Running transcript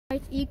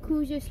guys,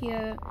 ecruzers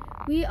here.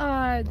 We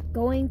are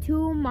going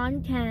to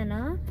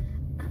Montana.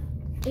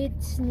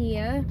 It's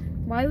near.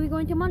 Why are we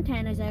going to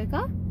Montana,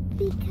 Zerika?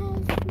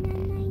 Because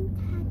Nana and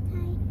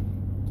Tata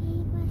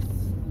gave us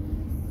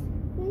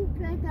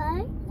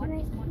What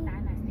is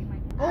Montana?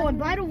 Oh, and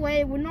by the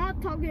way, we're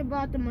not talking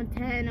about the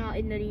Montana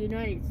in the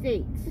United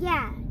States.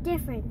 Yeah,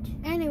 different.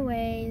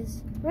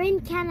 Anyways, We're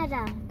in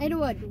Canada.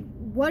 Edward,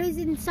 what is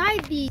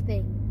inside the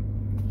thing?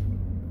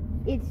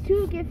 It's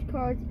 2 gift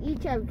cards,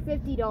 each of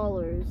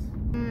 $50.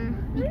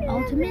 The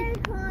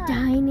ultimate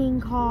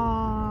dining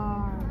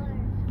car.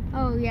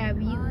 Oh yeah,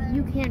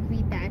 you can't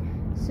read that.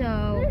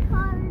 So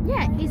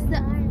yeah, it's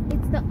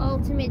the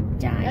ultimate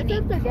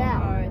dining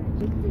car.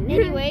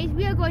 Anyways,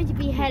 we are going to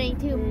be heading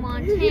to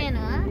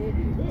Montana.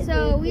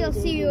 So we'll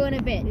see you in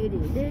a bit.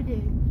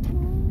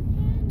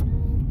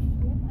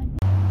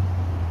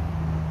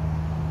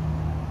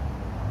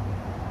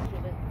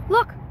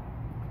 Look,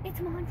 it's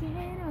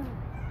Montana.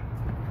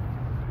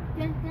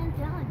 Dun, dun,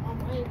 dun. I'm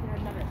waiting for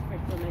another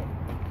special lit.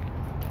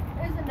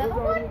 There's another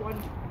one?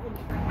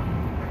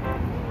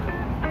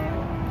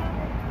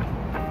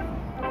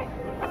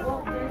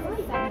 Well, there's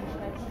a second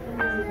stretch.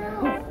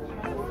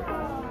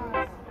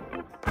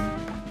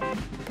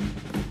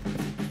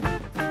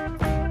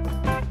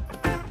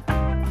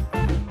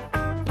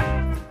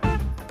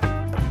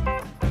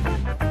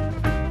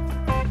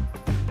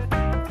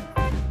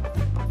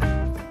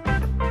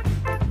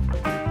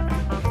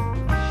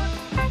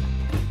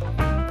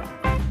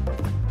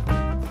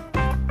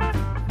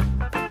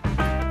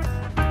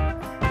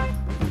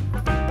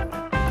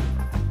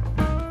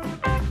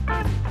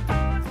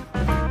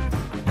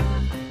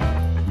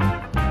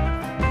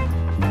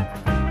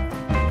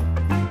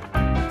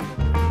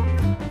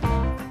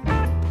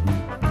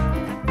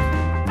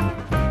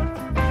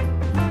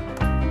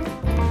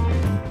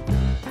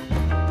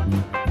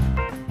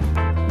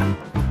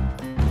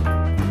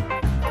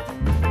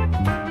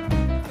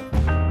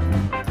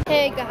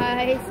 Hey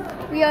guys,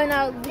 we are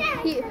now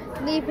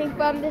leaving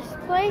from this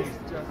place.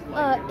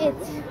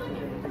 It's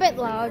a bit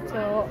loud,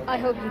 so I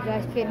hope you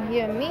guys can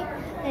hear me.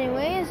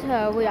 Anyways,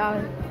 we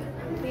are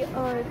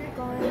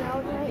going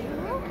out right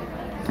now.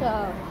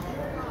 So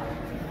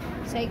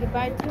say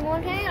goodbye to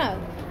Montana.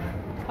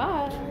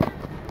 Bye.